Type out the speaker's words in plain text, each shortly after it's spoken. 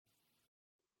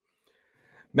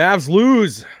Mavs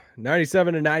lose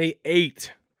 97-98.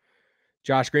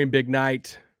 Josh Green, big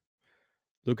night.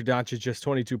 Luka Doncic just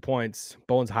 22 points.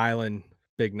 Bones Highland,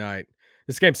 big night.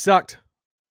 This game sucked,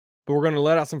 but we're going to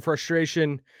let out some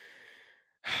frustration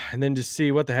and then just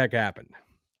see what the heck happened.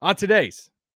 On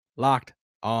today's Locked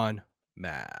On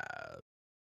Mavs.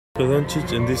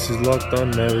 Doncic, and this is Locked On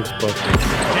Mavericks podcast.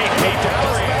 Hey,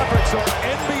 Dallas Mavericks are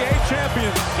NBA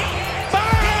champions.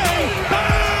 Bang!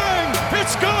 Bang!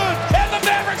 It's good! And the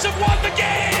Mavericks have won the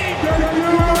game!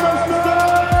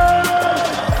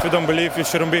 If you don't believe, you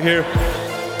shouldn't be here.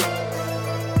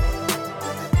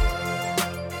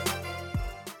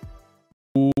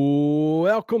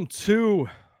 Welcome to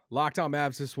Locked On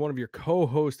Mavs. This is one of your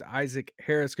co-hosts, Isaac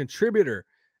Harris, contributor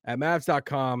at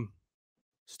Mavs.com.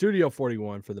 Studio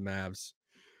 41 for the Mavs.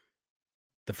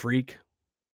 The Freak,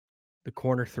 the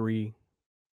Corner 3,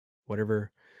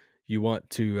 whatever you want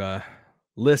to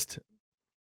list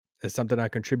as something I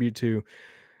contribute to.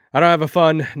 I don't have a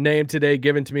fun name today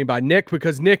given to me by Nick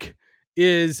because Nick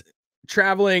is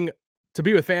traveling to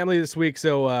be with family this week.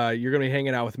 So you're going to be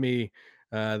hanging out with me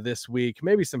this week.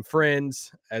 Maybe some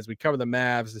friends as we cover the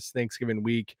Mavs this Thanksgiving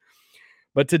week.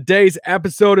 But today's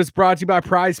episode is brought to you by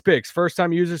Prize Picks.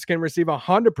 First-time users can receive a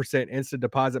 100% instant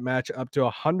deposit match up to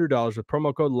 $100 with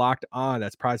promo code Locked On.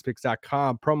 That's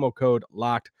prizepicks.com, promo code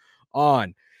Locked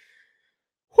On.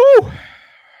 Whew!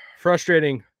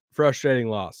 Frustrating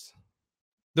loss.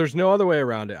 There's no other way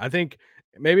around it. I think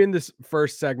maybe in this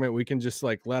first segment, we can just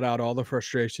like let out all the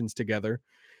frustrations together.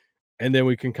 And then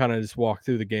we can kind of just walk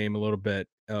through the game a little bit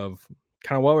of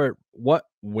kind of what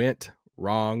went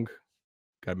wrong.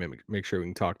 Got to make sure we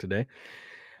can talk today.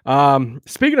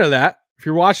 Speaking of that, if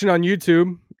you're watching on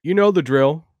YouTube, you know the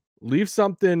drill. Leave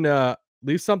something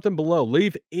below.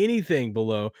 Leave anything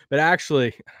below. But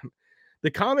actually,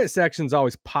 the comment section's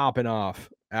always popping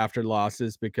off after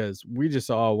losses because we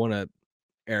just all want to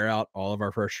air out all of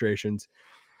our frustrations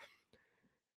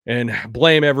and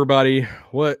blame everybody.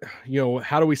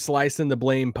 How do we slice in the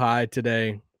blame pie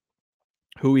today?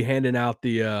 Who we handing out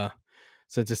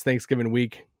since it's Thanksgiving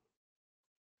week?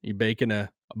 You baking a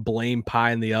blame pie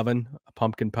in the oven, a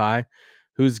pumpkin pie?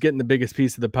 Who's getting the biggest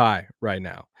piece of the pie right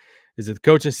now? Is it the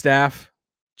coaching staff?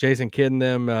 Jason Kidd and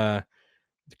them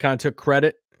kind of took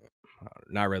credit.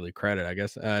 Not really credit, I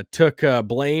guess. Took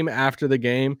blame after the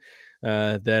game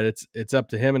that it's up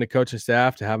to him and the coaching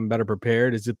staff to have them better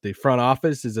prepared. Is it the front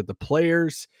office? Is it the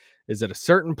players? Is it a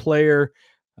certain player?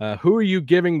 Who are you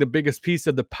giving the biggest piece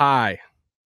of the pie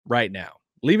right now?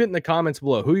 Leave it in the comments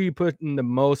below. Who are you putting the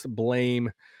most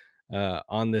blame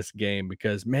on this game?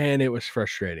 Because man, it was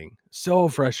frustrating. So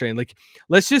frustrating. Like,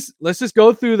 let's just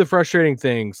go through the frustrating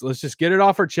things. Let's just get it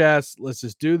off our chest. Let's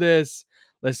just do this.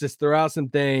 Let's just throw out some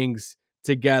things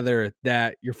together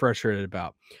that you're frustrated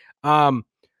about.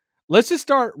 Let's just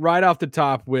start right off the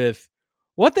top with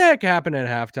what the heck happened at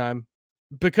halftime,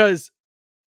 because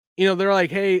they're like,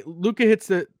 hey, Luka hits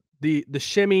the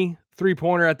shimmy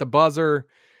 3-pointer at the buzzer,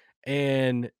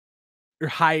 and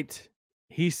height,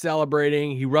 he's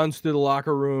celebrating. He runs through the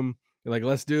locker room. They're like,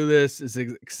 let's do this. It's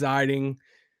exciting.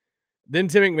 Then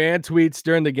Tim McMahon tweets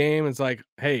during the game. It's like,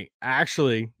 hey,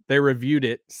 actually, they reviewed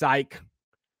it. Psych.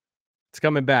 It's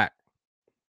coming back.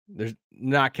 They're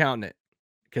not counting it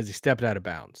because he stepped out of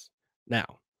bounds.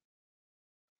 Now,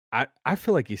 I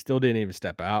feel like he still didn't even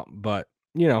step out, but,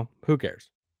 who cares?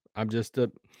 I'm just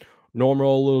a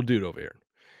normal little dude over here.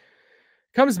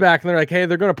 Comes back and they're like, hey,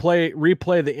 they're going to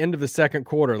replay the end of the second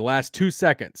quarter, the last 2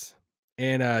 seconds.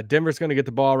 And Denver's going to get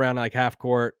the ball around like half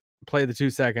court, play the 2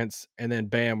 seconds, and then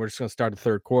bam, we're just going to start the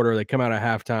third quarter. They come out at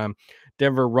halftime.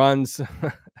 Denver runs.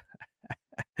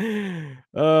 They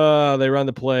run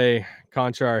the play.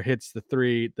 Conchar hits the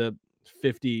three, the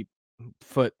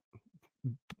 50-foot,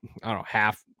 I don't know,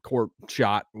 half court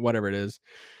shot, whatever it is.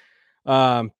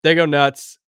 They go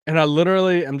nuts. And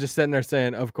I'm just sitting there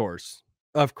saying, of course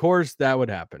that would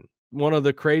happen. One of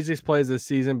the craziest plays this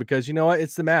season, because you know what?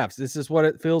 It's the Mavs. This is what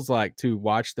it feels like to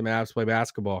watch the Mavs play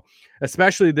basketball,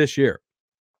 especially this year.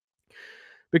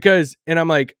 And I'm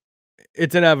like,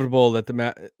 it's inevitable that the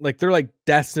Mavs, like, they're like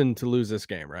destined to lose this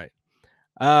game, right?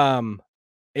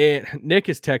 And Nick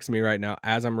is texting me right now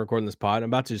as I'm recording this pod. I'm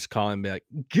about to just call him and be like,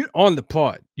 get on the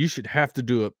pod. You should have to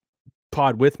do a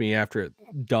pod with me after a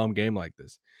dumb game like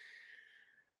this.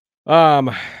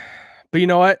 But you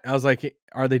know what? I was like,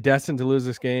 are they destined to lose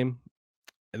this game?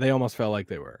 They almost felt like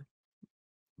they were.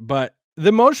 But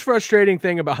the most frustrating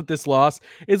thing about this loss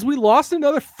is we lost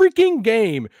another freaking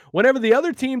game whenever the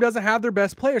other team doesn't have their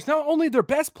best players. Not only their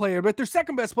best player, but their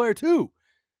second best player too.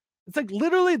 It's like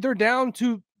literally they're down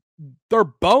to their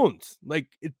bones. Like,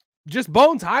 it's just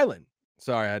Bones Highland.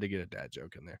 Sorry, I had to get a dad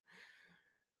joke in there.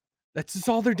 That's just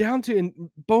all they're down to. And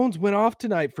Bones went off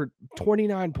tonight for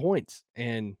 29 points.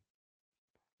 And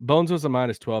Bones was a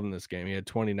minus 12 in this game. He had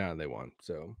 29. They won.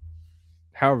 So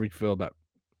however you feel about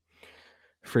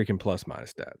freaking plus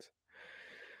minus stats.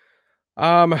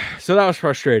 So that was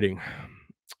frustrating.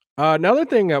 Another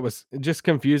thing that was just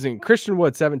confusing, Christian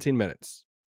Wood, 17 minutes.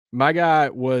 My guy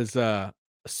was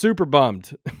super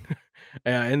bummed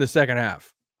in the second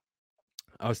half.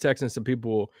 I was texting some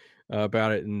people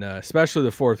about it, and especially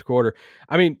the fourth quarter.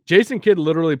 I mean, Jason Kidd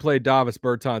literally played Davis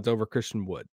Bertans over Christian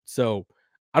Wood. So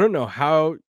I don't know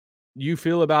how you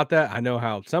feel about that. I know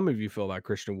how some of you feel about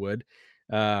Christian Wood,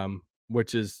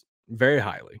 which is very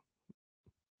highly,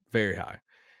 very high.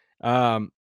 But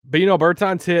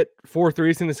Bertans hit 4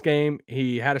 threes in this game.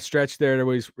 He had a stretch there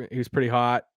where he was pretty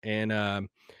hot, and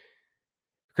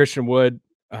Christian Wood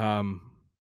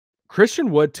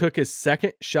took his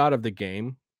second shot of the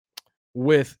game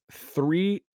with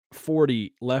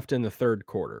 3:40 left in the third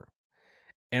quarter.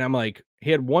 And I'm like,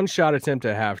 he had one shot attempt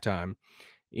at halftime.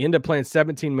 He ended up playing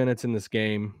 17 minutes in this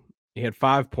game. He had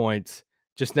 5 points,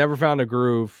 just never found a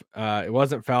groove. It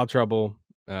wasn't foul trouble.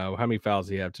 How many fouls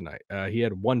did he have tonight? He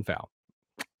had 1 foul.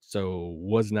 So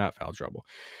was not foul trouble.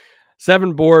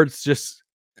 7 boards, just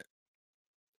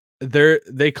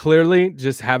they clearly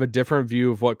just have a different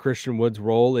view of what Christian Wood's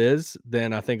role is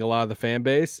than I think a lot of the fan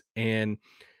base. And,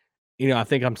 I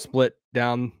think I'm split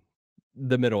down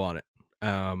the middle on it.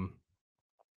 Yeah,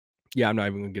 I'm not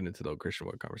even gonna get into the Christian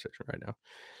Wood conversation right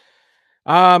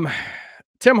now.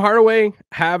 Tim Hardaway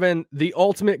having the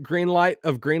ultimate green light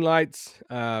of green lights.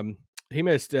 He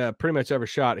missed pretty much every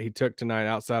shot he took tonight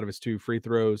outside of his 2 free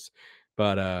throws,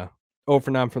 but 0 for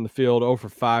 9 from the field, 0 for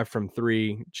 5 from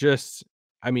 3.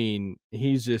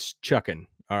 He's just chucking.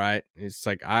 All right. It's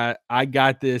like, I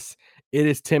got this. It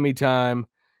is Timmy time.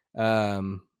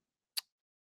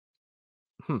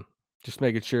 Just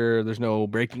making sure there's no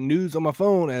breaking news on my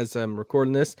phone as I'm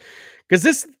recording this, because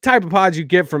this type of pod you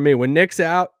get from me when Nick's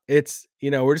out, it's,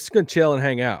 we're just going to chill and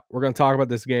hang out. We're going to talk about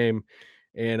this game,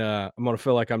 and I'm going to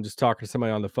feel like I'm just talking to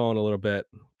somebody on the phone a little bit.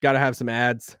 Got to have some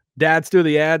ads. Dads do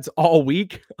the ads all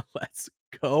week. Let's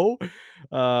go.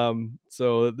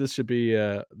 So this should be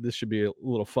a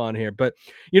little fun here, but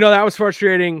that was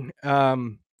frustrating.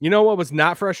 What was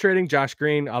not frustrating? Josh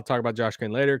Green. I'll talk about Josh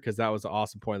Green later, because that was an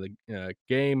awesome point of the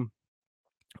game.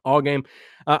 All game.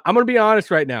 I'm going to be honest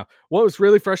right now. What was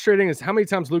really frustrating is how many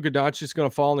times Luka Doncic is going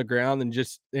to fall on the ground and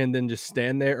then just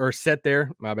stand there, or sit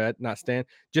there. My bad, not stand.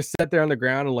 Just sit there on the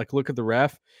ground and look at the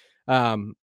ref.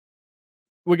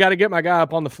 We got to get my guy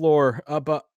up on the floor,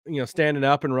 standing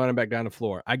up and running back down the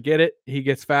floor. I get it. He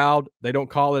gets fouled. They don't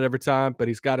call it every time, but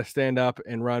he's got to stand up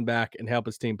and run back and help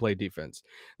his team play defense.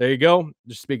 There you go.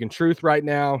 Just speaking truth right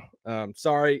now.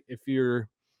 Sorry if you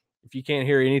can't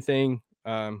hear anything.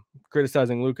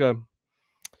 Criticizing Luka,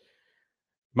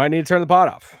 might need to turn the pod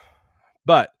off.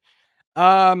 But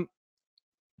trying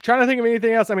to think of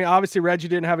anything else. Obviously Reggie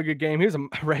didn't have a good game.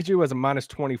 Reggie was a minus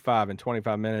 25 in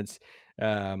 25 minutes.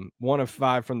 1 of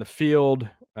 5 from the field.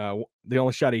 The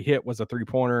only shot he hit was a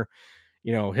 3-pointer.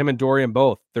 Him and Dorian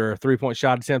both, their 3-point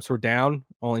shot attempts were down.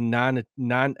 Only nine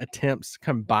attempts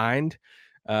combined.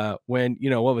 When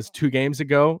what was 2 games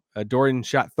ago, Dorian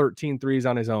shot 13 threes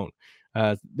on his own.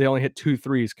 They only hit 2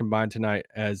 threes combined tonight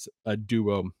as a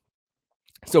duo.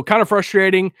 So kind of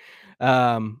frustrating.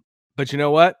 But you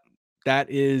know what? That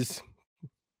is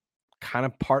kind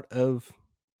of part of,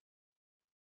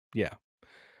 yeah.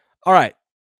 All right.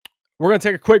 We're going to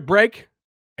take a quick break,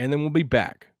 and then we'll be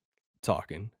back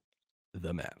talking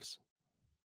the Mavs.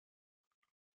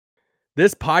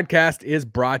 This podcast is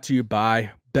brought to you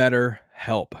by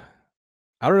BetterHelp.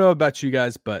 I don't know about you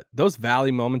guys, but those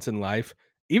valley moments in life,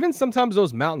 even sometimes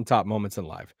those mountaintop moments in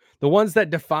life, the ones that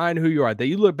define who you are, that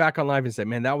you look back on life and say,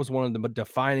 man, that was one of the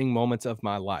defining moments of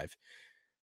my life.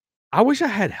 I wish I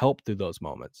had help through those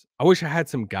moments. I wish I had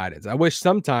some guidance. I wish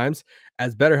sometimes,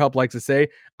 as BetterHelp likes to say,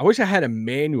 I wish I had a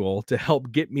manual to help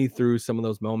get me through some of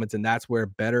those moments. And that's where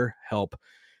BetterHelp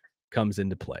comes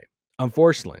into play.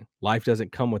 Unfortunately, life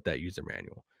doesn't come with that user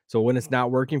manual. So when it's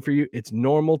not working for you, it's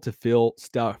normal to feel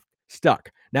stuck.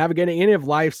 Navigating any of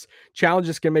life's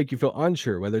challenges can make you feel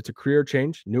unsure, whether it's a career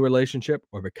change, new relationship,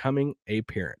 or becoming a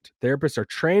parent. Therapists are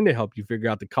trained to help you figure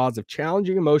out the cause of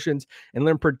challenging emotions and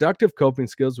learn productive coping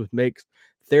skills, which makes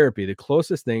therapy the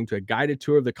closest thing to a guided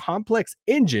tour of the complex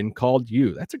engine called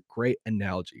you. That's a great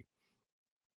analogy.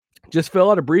 Just fill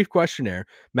out a brief questionnaire,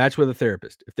 match with a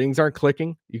therapist. If things aren't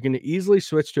clicking, you can easily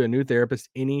switch to a new therapist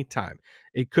anytime.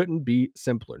 It couldn't be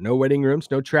simpler. No waiting rooms,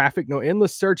 no traffic, no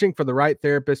endless searching for the right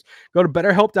therapist. Go to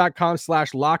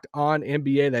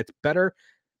betterhelp.com/lockedonnba. That's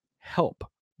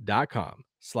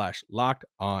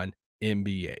betterhelp.com/lockedonnba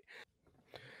NBA.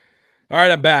 All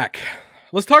right, I'm back.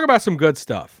 Let's talk about some good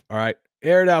stuff. All right.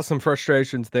 Aired out some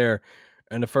frustrations there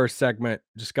in the first segment.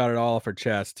 Just got it all off our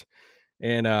chest.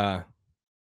 And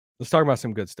let's talk about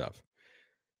some good stuff.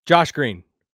 Josh Green,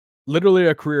 literally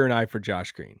a career night for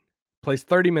Josh Green. Plays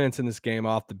 30 minutes in this game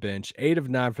off the bench, 8 of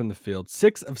 9 from the field,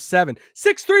 6 of 7,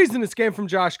 6 threes in this game from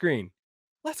Josh Green.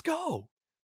 Let's go.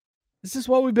 This is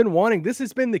what we've been wanting. This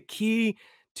has been the key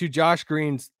to Josh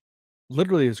Green's,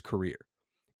 literally his career,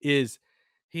 is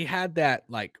he had that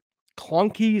like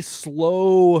clunky,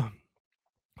 slow,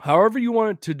 however you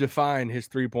want to define his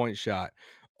 3-point shot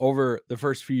over the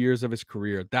first few years of his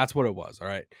career. That's what it was. All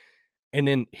right. And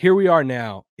then here we are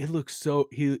now. It looks so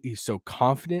he's so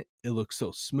confident. It looks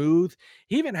so smooth.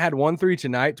 He even had 1 3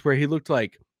 tonight where he looked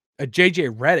like a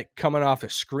JJ Redick coming off a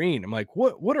screen. I'm like,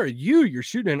 what are you? You're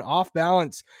shooting an off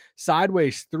balance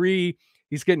sideways 3.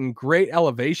 He's getting great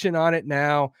elevation on it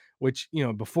now, which,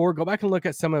 before, go back and look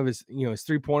at some of his, his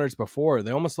 3-pointers before.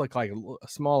 They almost look like a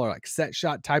smaller, like set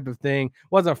shot type of thing.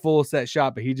 Wasn't a full set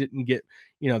shot, but he didn't get,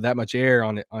 that much air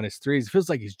on his threes. It feels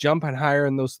like he's jumping higher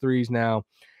in those threes now.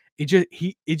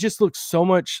 It just looks so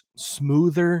much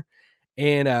smoother,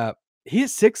 and he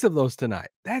has 6 of those tonight.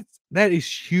 That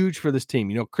is huge for this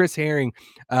team. Chris Herring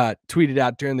tweeted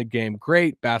out during the game,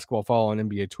 great basketball follow on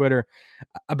NBA Twitter,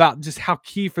 about just how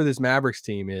key for this Mavericks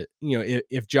team is,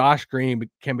 if Josh Green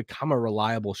can become a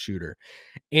reliable shooter.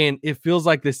 And it feels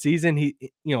like this season, he,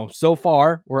 so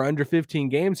far we're under 15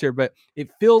 games here, but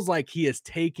it feels like he is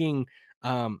taking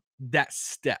that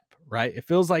step, right? It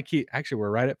feels like we're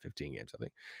right at 15 games, I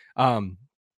think.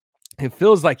 It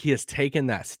feels like he has taken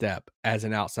that step as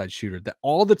an outside shooter. That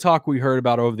all the talk we heard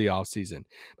about over the offseason,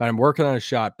 but I'm working on a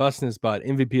shot, busting his butt,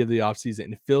 MVP of the offseason,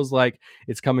 and it feels like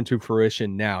it's coming to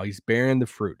fruition now. He's bearing the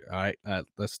fruit. All right,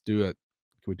 let's do it.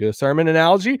 Can we do a sermon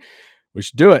analogy? We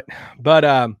should do it.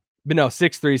 But no,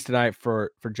 6 threes tonight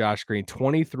for Josh Green,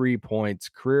 23 points,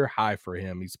 career high for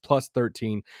him. He's plus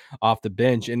 13 off the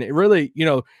bench, and it really,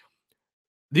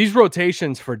 these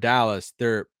rotations for Dallas,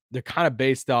 they're kind of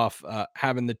based off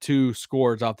having the 2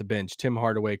 scores off the bench, Tim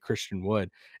Hardaway, Christian Wood.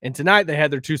 And tonight they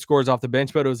had their 2 scores off the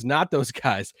bench, but it was not those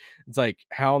guys. It's like,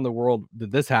 how in the world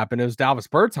did this happen? It was Davis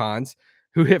Bertans,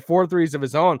 who hit 4 threes of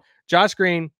his own. Josh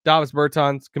Green, Davis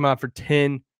Bertans come out for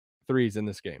 10 threes in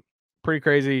this game. Pretty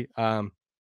crazy. It's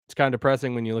kind of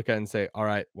depressing when you look at it and say, all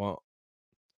right, well,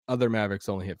 other Mavericks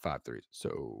only hit 5 threes.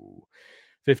 So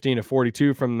 15 of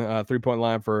 42 from the 3-point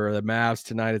line for the Mavs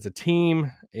tonight as a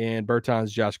team, and Bertans,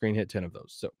 Josh Green hit 10 of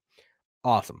those. So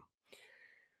awesome.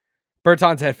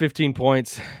 Bertans had 15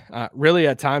 points. Really,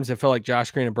 at times, it felt like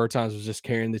Josh Green and Bertans was just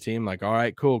carrying the team. Like, all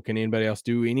right, cool. Can anybody else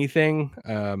do anything?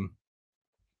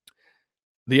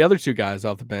 The other 2 guys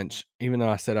off the bench, even though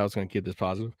I said I was going to keep this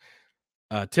positive,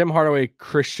 Tim Hardaway,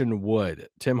 Christian Wood.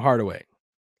 Tim Hardaway,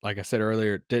 like I said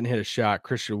earlier, didn't hit a shot.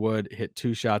 Christian Wood hit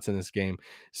 2 shots in this game.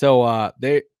 So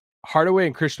Hardaway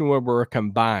and Christian Wood were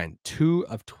combined 2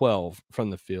 of 12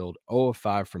 from the field, 0 of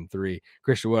 5 from 3.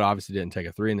 Christian Wood obviously didn't take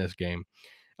a 3 in this game.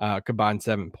 Combined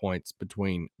 7 points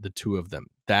between the 2 of them.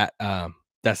 That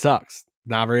sucks.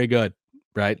 Not very good,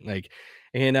 right? Like,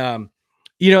 and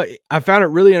I found it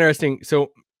really interesting.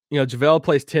 So JaVale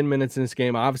plays 10 minutes in this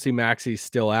game. Obviously, Maxi's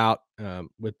still out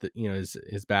with the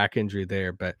his back injury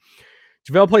there, but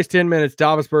JaVale plays 10 minutes.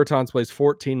 Davis Bertans plays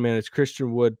 14 minutes.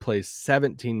 Christian Wood plays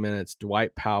 17 minutes.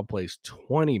 Dwight Powell plays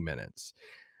 20 minutes.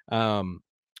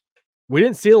 We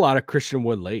didn't see a lot of Christian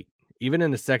Wood late. Even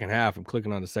in the second half, I'm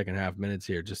clicking on the second half minutes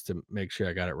here just to make sure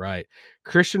I got it right.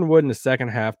 Christian Wood in the second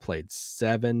half played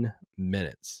 7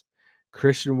 minutes.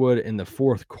 Christian Wood in the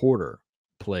fourth quarter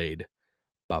played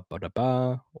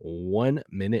 1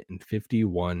 minute and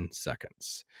 51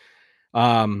 seconds.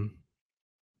 Yeah,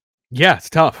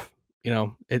 it's tough.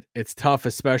 It's tough,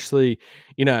 especially,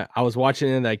 I was watching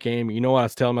in that game. You know what I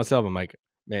was telling myself? I'm like,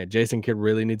 man, Jason Kidd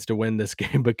really needs to win this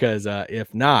game because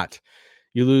if not,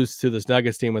 you lose to this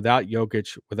Nuggets team without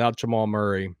Jokic, without Jamal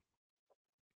Murray,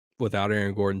 without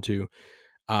Aaron Gordon too.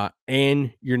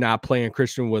 And you're not playing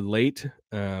Christian Wood late,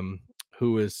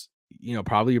 who is,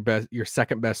 probably your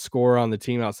second best scorer on the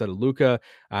team outside of Luka.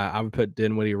 I would put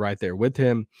Dinwiddie right there with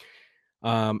him.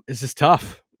 It's just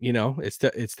tough.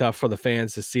 It's tough for the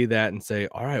fans to see that and say,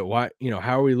 all right, why,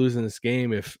 how are we losing this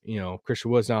game if,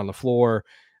 Christian Wood's not on the floor?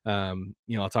 I'll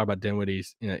talk about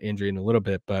Dinwiddie's injury in a little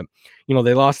bit, but,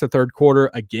 they lost the third quarter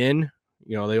again.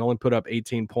 They only put up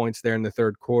 18 points there in the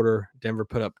third quarter. Denver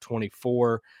put up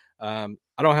 24.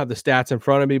 I don't have the stats in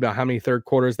front of me about how many third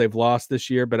quarters they've lost this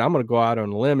year, but I'm going to go out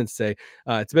on a limb and say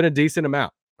it's been a decent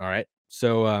amount. All right.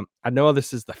 So I know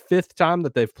this is the 5th time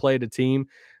that they've played a team,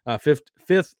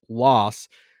 fifth loss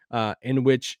in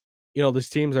which these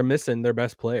teams are missing their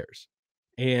best players.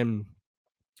 And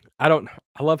I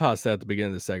love how I said at the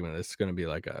beginning of the segment, this is going to be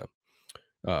like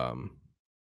an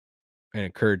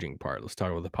encouraging part. Let's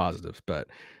talk about the positives, but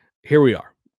here we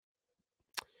are.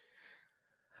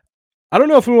 I don't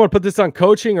know if we want to put this on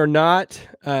coaching or not.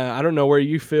 I don't know where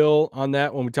you feel on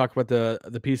that when we talk about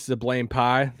the pieces of blame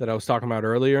pie that I was talking about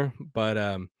earlier. But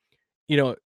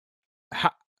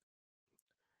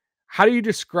how do you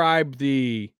describe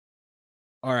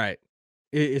all right,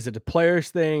 is it a player's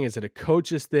thing? Is it a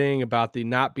coach's thing about the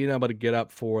not being able to get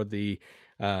up for the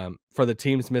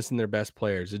teams missing their best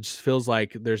players? It just feels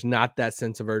like there's not that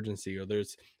sense of urgency, or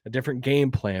there's a different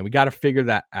game plan. We got to figure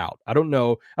that out. I don't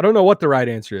know what the right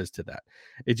answer is to that.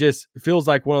 It just feels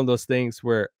like one of those things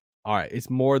where, all right, it's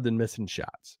more than missing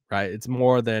shots, right? It's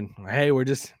more than, hey, we're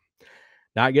just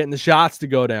not getting the shots to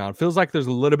go down. It feels like there's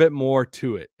a little bit more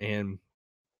to it, and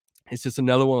it's just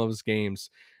another one of those games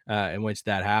in which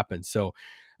that happens. So,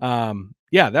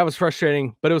 yeah, that was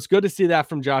frustrating, but it was good to see that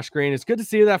from Josh Green. It's good to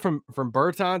see that from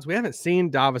Bertans. We haven't seen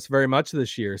Davis very much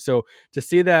this year. So to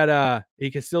see that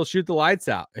he can still shoot the lights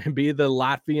out and be the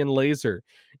Latvian laser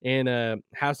and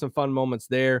have some fun moments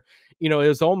there. It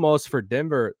was almost for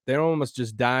Denver. They're almost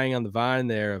just dying on the vine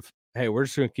there of, hey, we're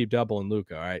just going to keep doubling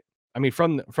Luka. All right. I mean,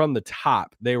 from the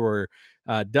top, they were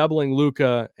doubling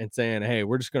Luka and saying, hey,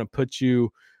 we're just going to put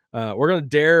you, we're going to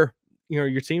dare,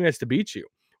 your teammates to beat you.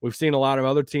 We've seen a lot of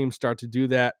other teams start to do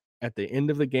that at the end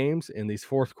of the games in these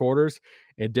fourth quarters.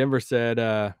 And Denver said,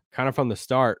 kind of from the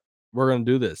start, we're going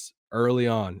to do this early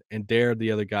on and dare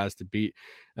the other guys to beat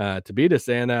us.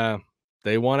 And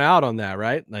they won out on that,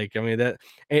 right? Like, I mean, that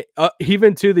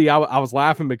even to I was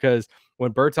laughing because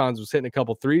when Bertans was hitting a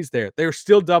couple threes there, they were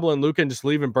still doubling Luka and just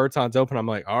leaving Bertans open. I'm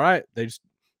like, all right,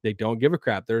 they don't give a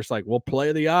crap. They're just like, we'll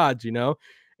play the odds, And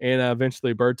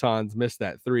eventually Bertans missed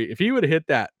that three. If he would have hit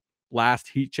that last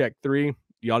heat check three,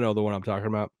 y'all know the one I'm talking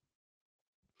about,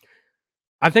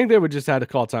 I think they would just have to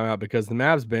call timeout because the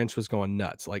Mavs bench was going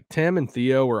nuts. Like Tim and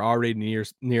Theo were already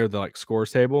near the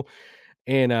scores table,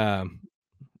 and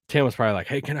Tim was probably like,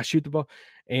 hey, can I shoot the ball?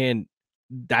 And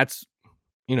that's,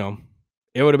 it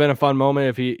would have been a fun moment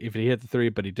if he hit the three,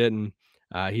 but he didn't.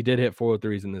 He did hit 4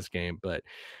 threes in this game, but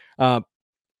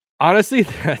honestly,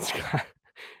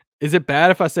 is it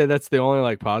bad if I say that's the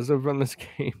only positive from this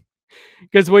game?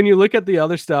 Because when you look at the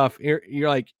other stuff, you're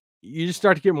like, you just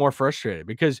start to get more frustrated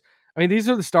because, I mean, these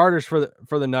are the starters for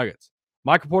the Nuggets.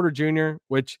 Michael Porter Jr.,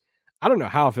 which I don't know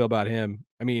how I feel about him.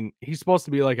 I mean, he's supposed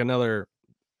to be like another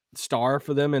star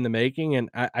for them in the making, and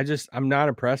I'm not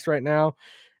impressed right now.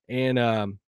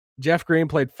 And Jeff Green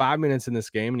played 5 minutes in this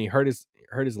game, and he hurt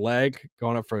his leg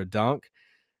going up for a dunk.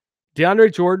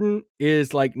 DeAndre Jordan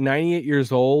is like 98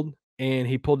 years old, and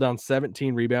he pulled down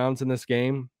 17 rebounds in this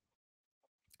game.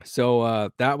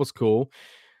 So that was cool.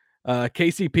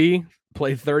 KCP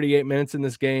played 38 minutes in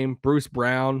this game. Bruce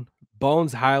Brown,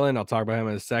 Bones Highland, I'll talk about him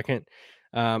in a second.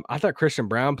 I thought Christian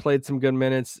Brown played some good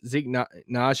minutes. Zeke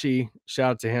Nashi,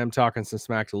 shout out to him, talking some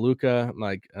smack to Luka. I'm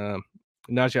like,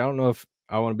 Nashi, I don't know if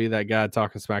I want to be that guy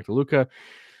talking smack to Luka.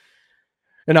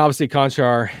 And obviously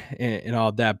Conchar and all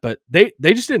of that, but they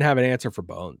just didn't have an answer for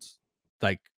Bones.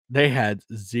 Like, they had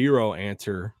zero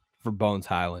answer for Bones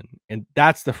Highland, and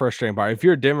that's the frustrating part. If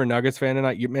you're a Denver Nuggets fan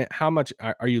tonight, how much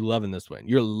are you loving this win?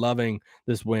 You're loving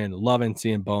this win, loving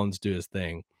seeing Bones do his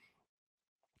thing.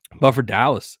 But for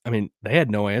Dallas, I mean, they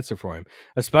had no answer for him,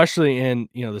 especially in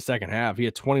the second half. He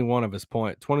had 21 of his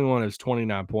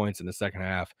 29 points in the second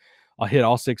half. I'll hit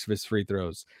all 6 of his free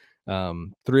throws,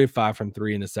 3 of 5 from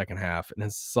 3 in the second half, and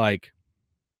it's like,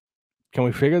 can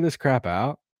we figure this crap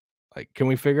out? Like, can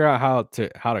we figure out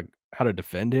how to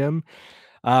defend him?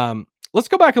 Let's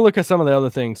go back and look at some of the other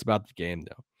things about the game,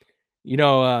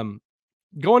 though.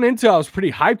 Going into, I was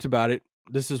pretty hyped about it.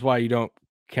 This is why you don't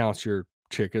count your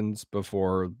chickens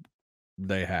before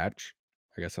they hatch.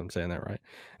 I guess I'm saying that right.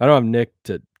 I don't have Nick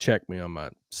to check me on my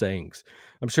sayings.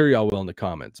 I'm sure y'all will in the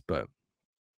comments, but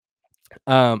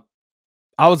I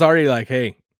was already like,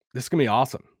 hey, this is gonna be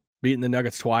awesome. Beating the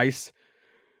Nuggets twice.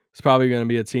 It's probably going to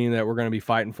be a team that we're going to be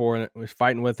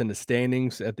fighting with in the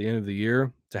standings at the end of the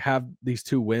year. To have these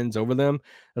 2 wins over them,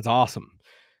 that's awesome.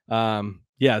 Yeah,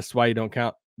 that's why you don't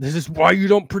count. This is why you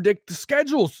don't predict the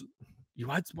schedules.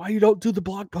 That's why you don't do the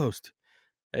blog post.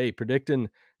 Hey, predicting.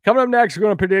 Coming up next, we're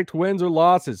going to predict wins or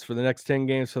losses for the next 10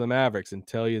 games for the Mavericks and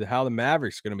tell you how the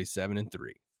Mavericks are going to be 7-3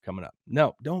 coming up.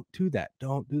 No, don't do that.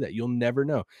 Don't do that. You'll never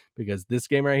know, because this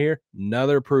game right here,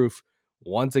 another proof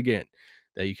once again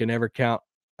that you can never count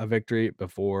a victory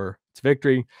before it's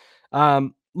victory.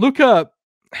 Luka,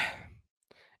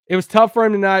 it was tough for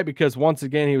him tonight because once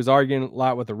again he was arguing a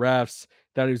lot with the refs.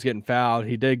 thought he was getting fouled.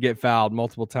 He did get fouled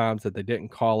multiple times that they didn't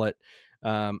call it.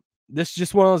 This is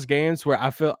just one of those games where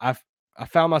I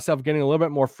found myself getting a little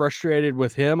bit more frustrated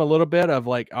with him a little bit of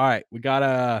like, all right, we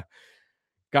gotta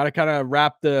kind of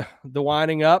wrap the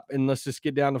winding up and let's just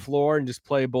get down the floor and just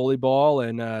play bully ball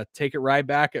and take it right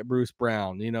back at Bruce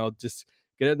Brown. Just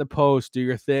get it in the post, do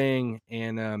your thing.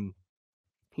 And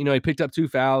he picked up 2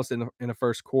 fouls in the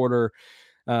first quarter.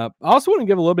 I also want to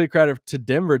give a little bit of credit to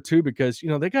Denver too, because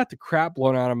they got the crap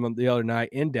blown out of them the other night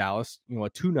in Dallas,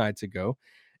 2 nights ago,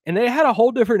 and they had a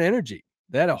whole different energy.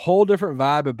 They had a whole different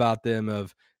vibe about them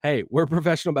of, hey, we're a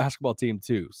professional basketball team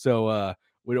too, so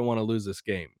we don't want to lose this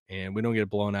game, and we don't get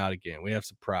blown out again. We have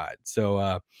some pride.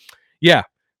 So yeah.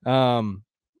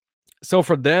 So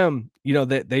for them,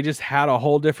 they just had a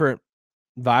whole different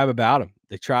vibe about them.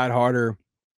 They tried harder.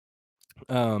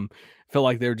 Felt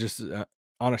like they were just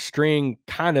on a string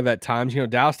kind of at times.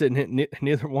 Dallas didn't hit,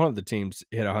 neither one of the teams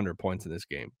hit 100 points in this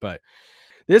game. But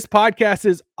this podcast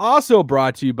is also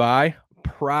brought to you by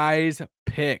Prize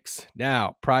Picks.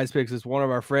 Now, Prize Picks is one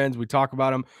of our friends. We talk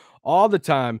about them all the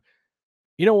time.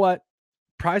 You know what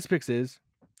Prize Picks is?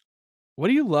 What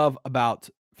do you love about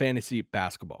fantasy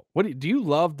basketball? Do you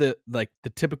love the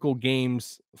typical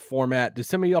games format? Do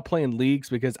some of y'all play in leagues?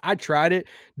 Because I tried it,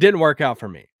 didn't work out for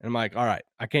me. And I'm like, all right,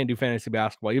 I can't do fantasy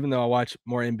basketball, even though I watch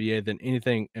more NBA than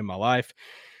anything in my life.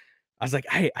 I was like,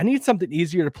 hey, I need something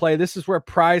easier to play. This is where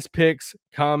Prize Picks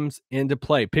comes into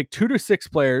play. Pick 2 to 6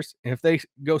 players, and if they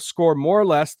go score more or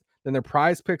less than their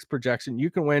Prize Picks projection, you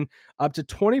can win up to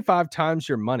 25 times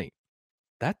your money.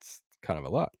 That's kind of a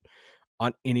lot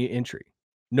on any entry.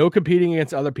 No competing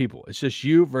against other people. It's just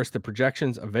you versus the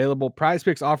projections available. Prize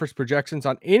Picks offers projections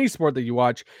on any sport that you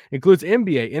watch, includes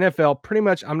NBA, NFL. Pretty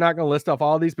much, I'm not going to list off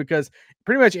all of these because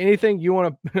pretty much anything you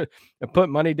want to put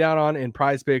money down on in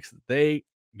Prize Picks, they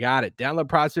got it. Download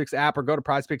Prize Picks app or go to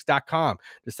prizepicks.com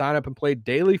to sign up and play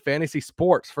daily fantasy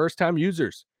sports. First-time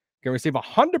users can receive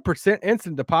 100%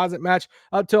 instant deposit match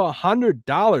up to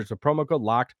 $100 with promo code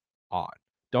Locked On.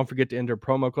 Don't forget to enter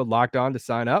promo code Locked On to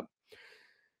sign up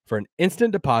for an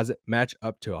instant deposit match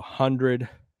up to $100.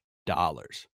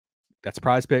 That's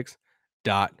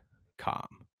prizepicks.com.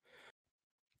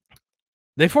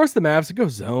 They forced the Mavs to go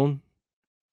zone.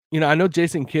 I know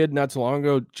Jason Kidd not too long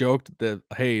ago joked that,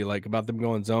 hey, like about them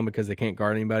going zone because they can't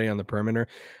guard anybody on the perimeter.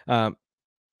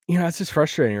 It's just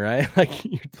frustrating, right? Like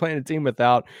you're playing a team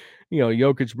without,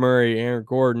 Jokic, Murray, Aaron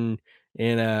Gordon,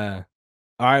 and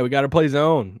all right, we got to play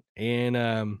zone. And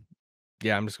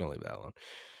yeah, I'm just gonna leave that alone.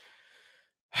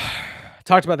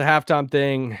 Talked about the halftime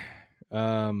thing.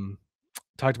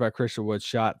 Talked about Christian Wood's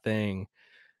shot thing.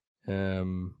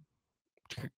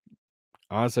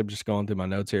 Honestly, I'm just going through my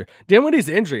notes here. Dinwiddie's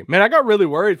injury, man, I got really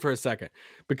worried for a second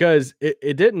because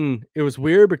it was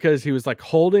weird because he was like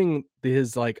holding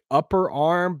his like upper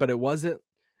arm, but it wasn't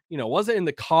in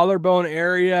the collarbone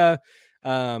area.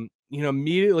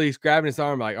 Immediately he's grabbing his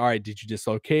arm like, all right, did you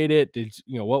dislocate it? Did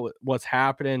what's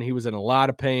happening? He was in a lot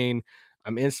of pain.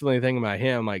 I'm instantly thinking about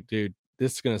him like, dude,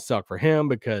 this is going to suck for him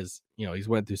because, he's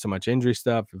went through so much injury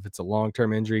stuff. If it's a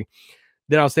long-term injury,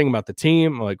 then I was thinking about the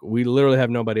team. Like we literally have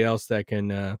nobody else that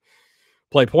can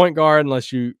play point guard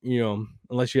unless you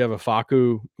have a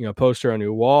Facu, poster on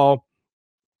your wall.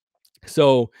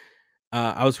 So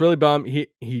I was really bummed. He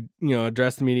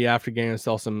addressed the media after game and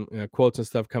saw some quotes and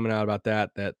stuff coming out about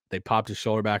that they popped his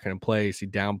shoulder back in place. He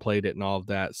downplayed it and all of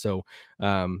that. So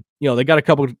they got a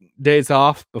couple days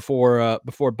off before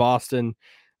Boston,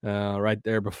 right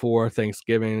there before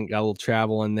Thanksgiving. Got a little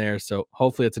travel in there, so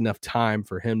hopefully it's enough time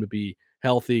for him to be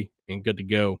healthy and good to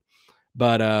go.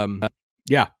 But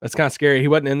yeah, that's kind of scary. He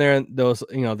wasn't in there in those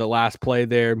the last play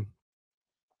there,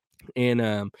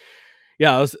 and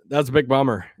yeah, that was a big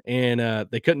bummer. And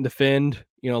they couldn't defend,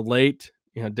 late.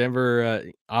 Denver,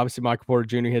 obviously Michael Porter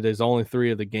Jr. hit his only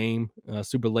 3 of the game,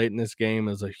 super late in this game.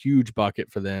 It was a huge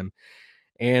bucket for them.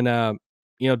 And,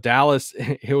 Dallas,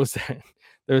 there was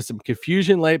some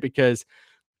confusion late because,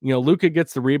 Luka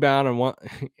gets the rebound on one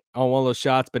of those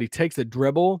shots, but he takes a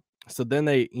dribble. So then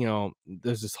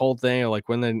there's this whole thing of like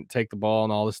when they take the ball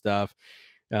and all this stuff.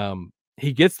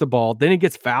 He gets the ball, then he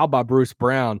gets fouled by Bruce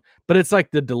Brown, but it's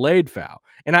like the delayed foul.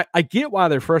 And I get why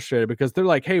they're frustrated because they're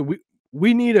like, hey,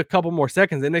 we need a couple more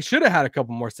seconds. And they should have had a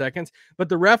couple more seconds, but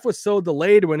the ref was so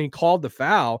delayed when he called the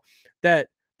foul that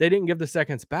they didn't give the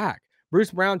seconds back.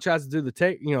 Bruce Brown tries to do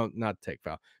the not take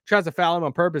foul, tries to foul him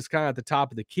on purpose, kind of at the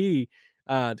top of the key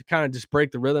to kind of just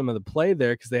break the rhythm of the play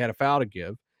there because they had a foul to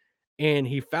give. And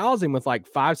he fouls him with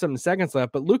like 5-7 seconds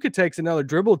left. But Luka takes another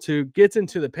dribble to gets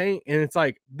into the paint. And it's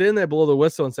like, then they blow the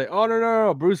whistle and say, oh,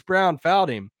 no, Bruce Brown fouled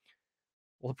him.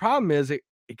 Well, the problem is it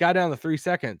got down to 3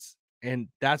 seconds. and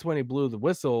that's when he blew the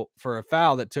whistle for a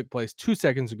foul that took place 2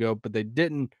 seconds ago, but they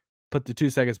didn't put the 2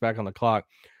 seconds back on the clock.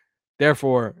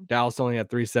 Therefore, Dallas only had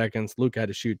 3 seconds. Luka had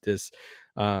to shoot this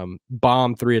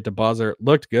bomb three at the buzzer.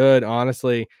 Looked good,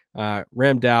 honestly.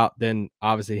 Rimmed out. Then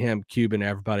obviously him, Cuban,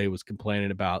 everybody was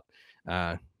complaining about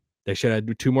they should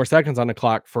have 2 more seconds on the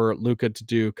clock for Luka to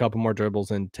do a couple more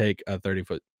dribbles and take a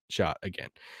 30-foot shot again.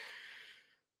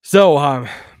 So,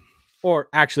 or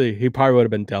actually, he probably would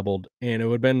have been doubled, and it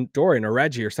would have been Dorian or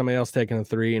Reggie or somebody else taking a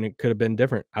three, and it could have been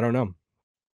different. I don't know.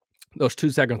 Those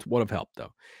 2 seconds would have helped,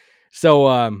 though.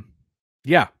 So,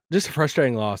 yeah, just a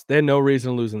frustrating loss. They had no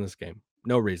reason to lose in this game.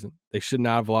 No reason. They should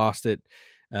not have lost it.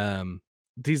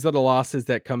 These are the losses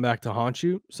that come back to haunt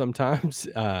you sometimes.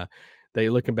 They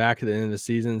looking back at the end of the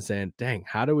season saying, dang,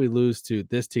 how do we lose to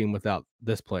this team without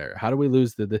this player? How do we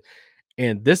lose to the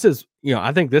and this is,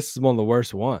 I think this is one of the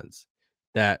worst ones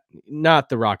that not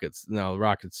the Rockets. No,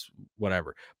 Rockets,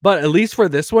 whatever. But at least for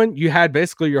this one, you had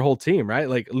basically your whole team, right?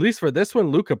 Like at least for this one,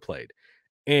 Luka played.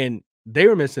 And they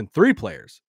were missing 3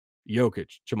 players: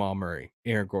 Jokic, Jamal Murray,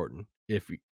 Aaron Gordon. If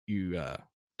you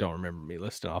don't remember me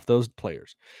listing off those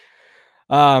players.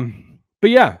 But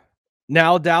yeah,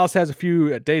 now Dallas has a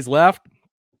few days left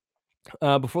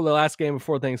before the last game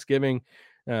before Thanksgiving.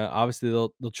 Obviously,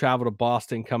 they'll travel to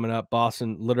Boston coming up.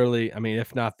 Boston, literally, I mean,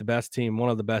 if not the best team, one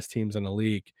of the best teams in the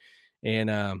league.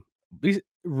 And be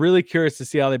really curious to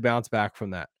see how they bounce back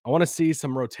from that. I want to see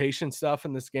some rotation stuff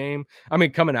in this game. I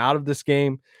mean, coming out of this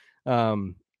game,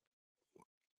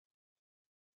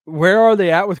 where are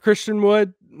they at with Christian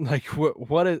Wood? Like,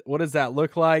 what does that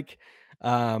look like?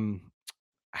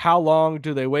 How long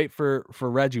do they wait for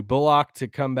Reggie Bullock to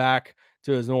come back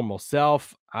to his normal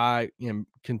self? I am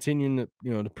continuing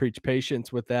to preach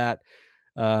patience with that.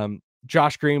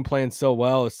 Josh Green playing so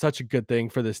well is such a good thing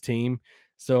for this team.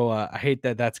 So I hate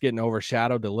that that's getting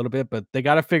overshadowed a little bit, but they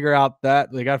got to figure out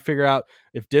that. They got to figure out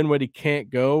if Dinwiddie can't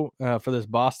go for this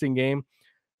Boston game,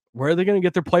 where are they going to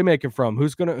get their playmaking from?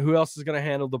 Who else is going to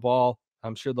handle the ball?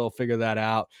 I'm sure they'll figure that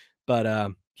out.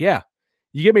 But yeah,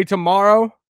 you get me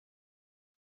tomorrow.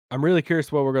 I'm really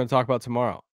curious what we're going to talk about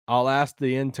tomorrow. I'll ask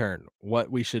the intern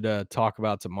what we should talk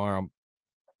about tomorrow.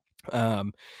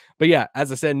 But yeah,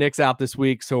 as I said, Nick's out this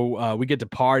week, so we get to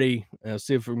party.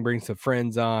 See if we can bring some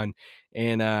friends on,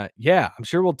 and yeah, I'm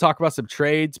sure we'll talk about some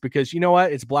trades because you know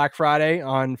what? It's Black Friday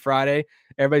on Friday.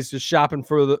 Everybody's just shopping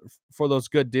for those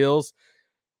good deals.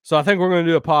 So I think we're going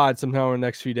to do a pod sometime in the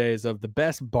next few days of the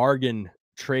best bargain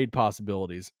trade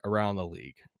possibilities around the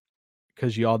league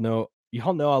because y'all know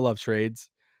I love trades.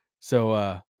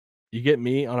 So you get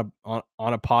me on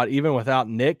a pod even without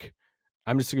Nick.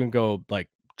 I'm just going to go like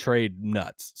trade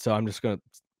nuts. So I'm just going to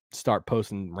start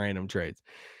posting random trades.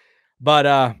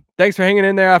 But thanks for hanging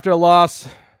in there after a loss.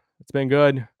 It's been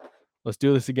good. Let's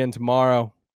do this again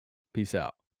tomorrow. Peace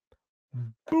out.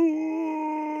 Boom.